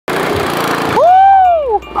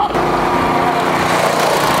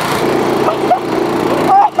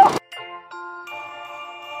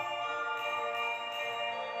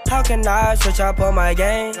cannot switch up on my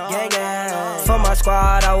game. For my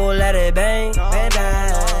squad, I will let it bang.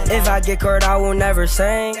 If I get hurt, I will never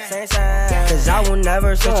sing. Cause I will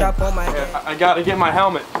never switch up on my game. I gotta get my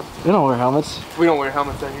helmet. We don't wear helmets. We don't wear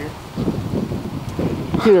helmets out here.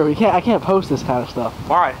 Peter, I can't post this kind of stuff.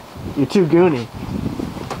 Why? You're too goony.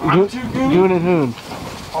 I'm too goony? Goon and hoon.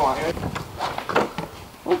 Oh,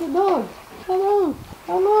 What's the dog? Hello.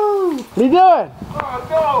 Hello. What are you doing? Oh,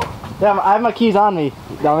 no. Yeah, I have my keys on me,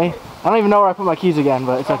 dummy. I don't even know where I put my keys again,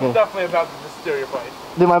 but it's okay. I'm definitely about to just steal your bike.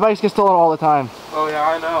 Dude, my bikes get stolen all the time. Oh yeah,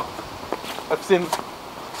 I know. I've seen.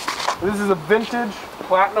 This is a vintage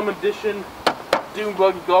platinum edition dune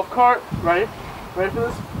buggy golf cart. Ready? Ready for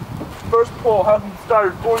this? First pull hasn't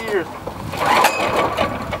started 4 years.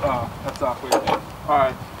 Oh, that's awkward. All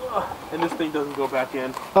right, and this thing doesn't go back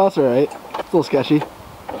in. Oh, that's alright. It's a little sketchy.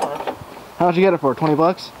 How much you get it for? 20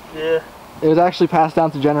 bucks? Yeah. It was actually passed down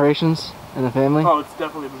to generations in the family. Oh, it's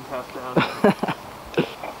definitely been passed down.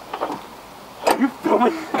 You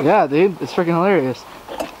filming? Yeah, dude. It's freaking hilarious.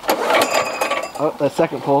 Oh, that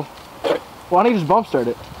second pull. Why don't you just bump start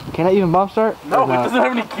it? Can I even bump start? No, it doesn't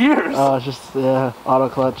have any gears. Oh, it's just auto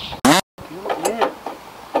clutch. Yeah.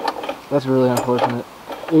 That's really unfortunate.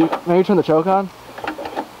 Maybe turn the choke on?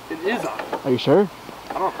 It is on. Are you sure?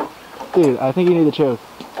 I don't know. Dude, I think you need the choke.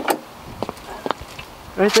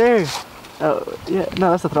 Right there. Oh, yeah. No,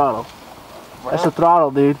 that's the throttle. Wow. That's the throttle,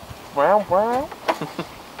 dude. Wow, wow.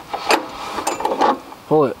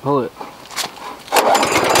 Pull it, pull it.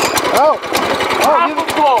 Oh! Oh! Give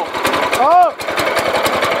it. Oh!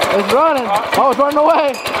 It's running. Oh, it's running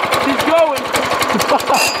away. He's going.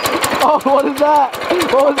 Oh, what is that?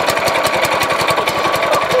 What was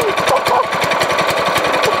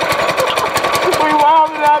We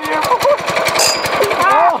wound it out here.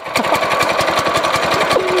 Oh!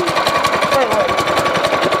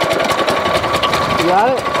 You got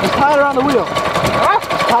it? Just tie it around the wheel. Huh?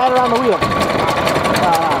 Just tie it around the wheel.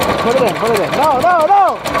 Put it in, put it in. No, no,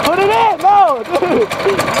 no! Put it in! No, dude!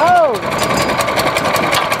 No!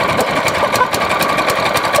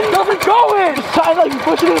 It doesn't go in! Just tie it like you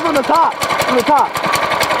push it in from the top. From the top.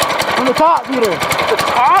 From the top, Peter. The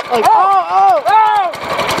top? Like, oh, oh, oh!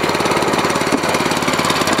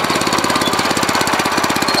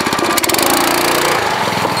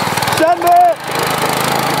 Send it!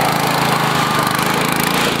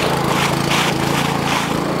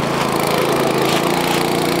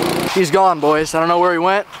 He's gone, boys. I don't know where he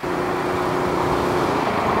went.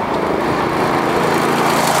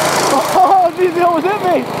 Oh, jeez, he almost hit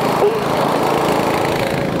me!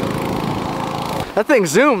 That thing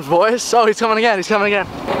zooms, boys. Oh, he's coming again. He's coming again.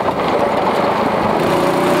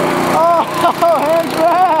 Oh, hand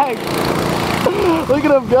drag! Look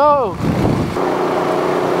at him go!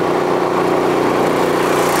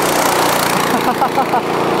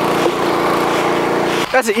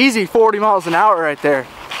 That's an easy 40 miles an hour right there.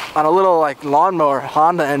 On a little like lawnmower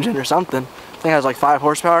Honda engine or something. I think it has like 5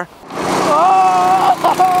 horsepower. Oh!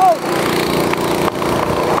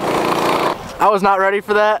 I was not ready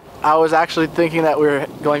for that. I was actually thinking that we were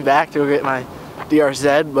going back to go get my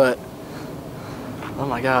DRZ, but oh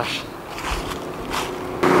my gosh.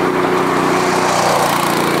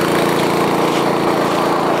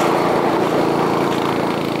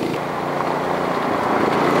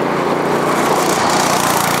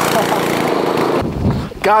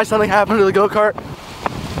 Guys, something happened to the go-kart.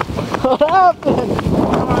 What happened?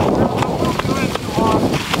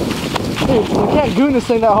 Dude, you can't goon this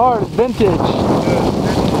thing that hard. It's vintage.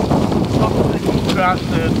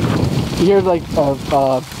 You hear like a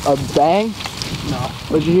bang? No.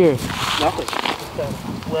 What'd you hear? Nothing. Just kind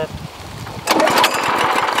of left.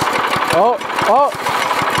 Oh, oh.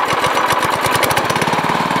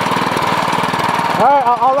 All right,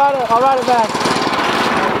 I'll ride it back.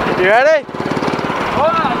 You ready? Hold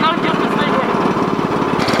on, I gotta get this thing in.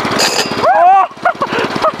 Oh!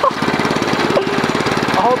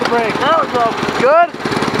 I'll hold the brake. There we go. Good?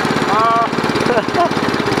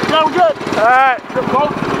 Yeah, we're good. Alright. They're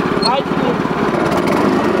both nice and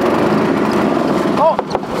Oh!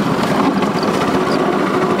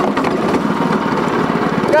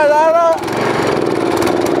 Guys, I don't know.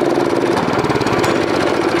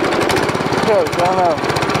 Good, I don't know.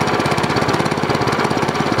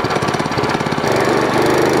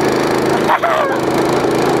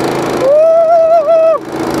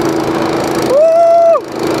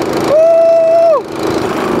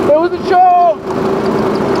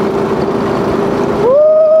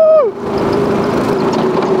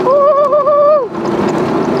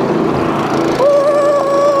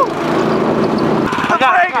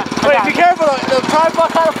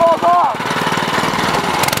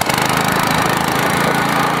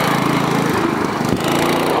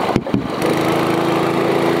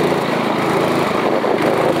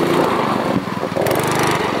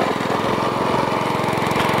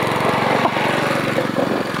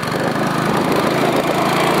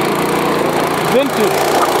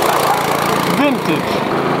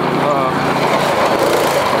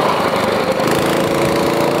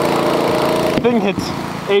 thing hits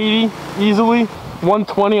 80 easily,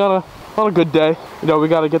 120 on a good day. You know, we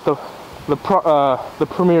got to get the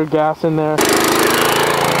Premier gas in there.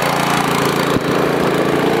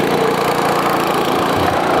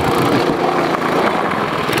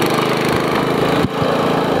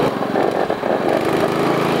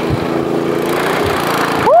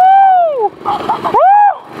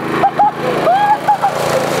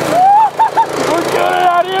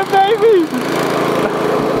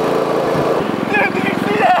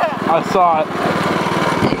 I saw it.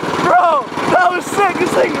 Bro, that was sick. This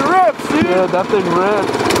thing rips, dude. Yeah, that thing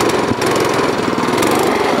rips.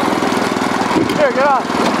 Here, get on.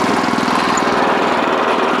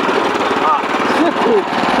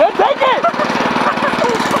 Yeah, take it!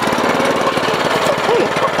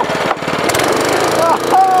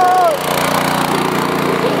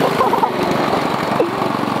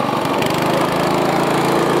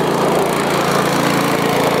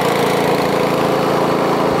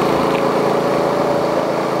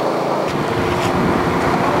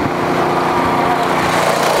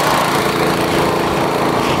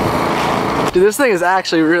 Dude, this thing is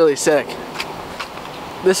actually really sick.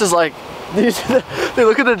 This is like, dude,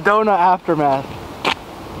 look at the donut aftermath.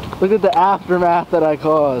 Look at the aftermath that I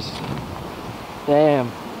caused.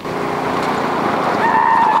 Damn.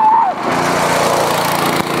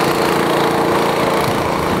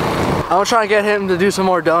 I'm gonna try and get him to do some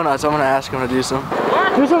more donuts. I'm gonna ask him to do some.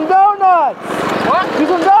 What? Do some donuts! What? Do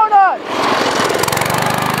some donuts!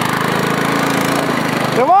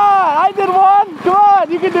 Come on, I did one! Come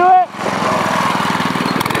on, you can do it!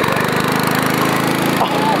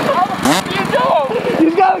 What do you do?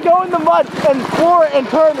 He's gotta go in the mud and floor it and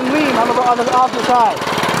turn and lean on the opposite side.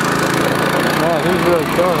 Man, he's really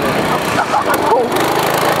killing it.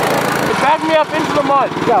 Back me up into the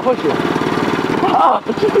mud. Yeah, push it. Oh,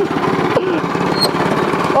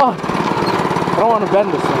 oh. I don't want to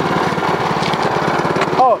bend this thing.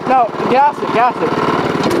 Oh, no, gas it, gas it.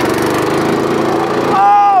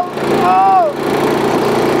 Oh, oh.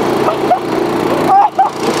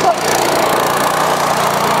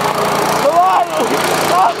 Come on.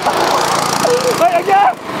 Oh. Wait,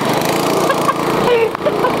 again.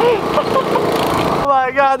 Oh my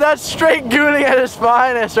God, that's straight gooning at its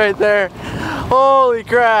finest right there. Holy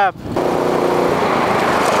crap.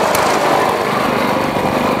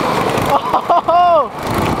 Oh!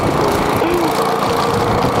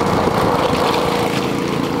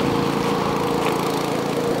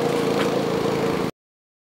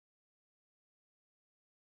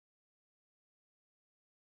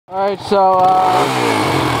 Alright, so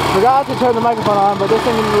forgot to turn the microphone on, but this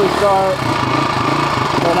thing didn't really start.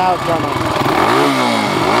 So now it's running.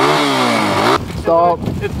 Stalled.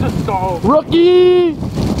 It's just stalled. Rookie!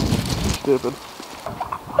 Stupid.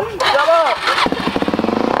 Shut up!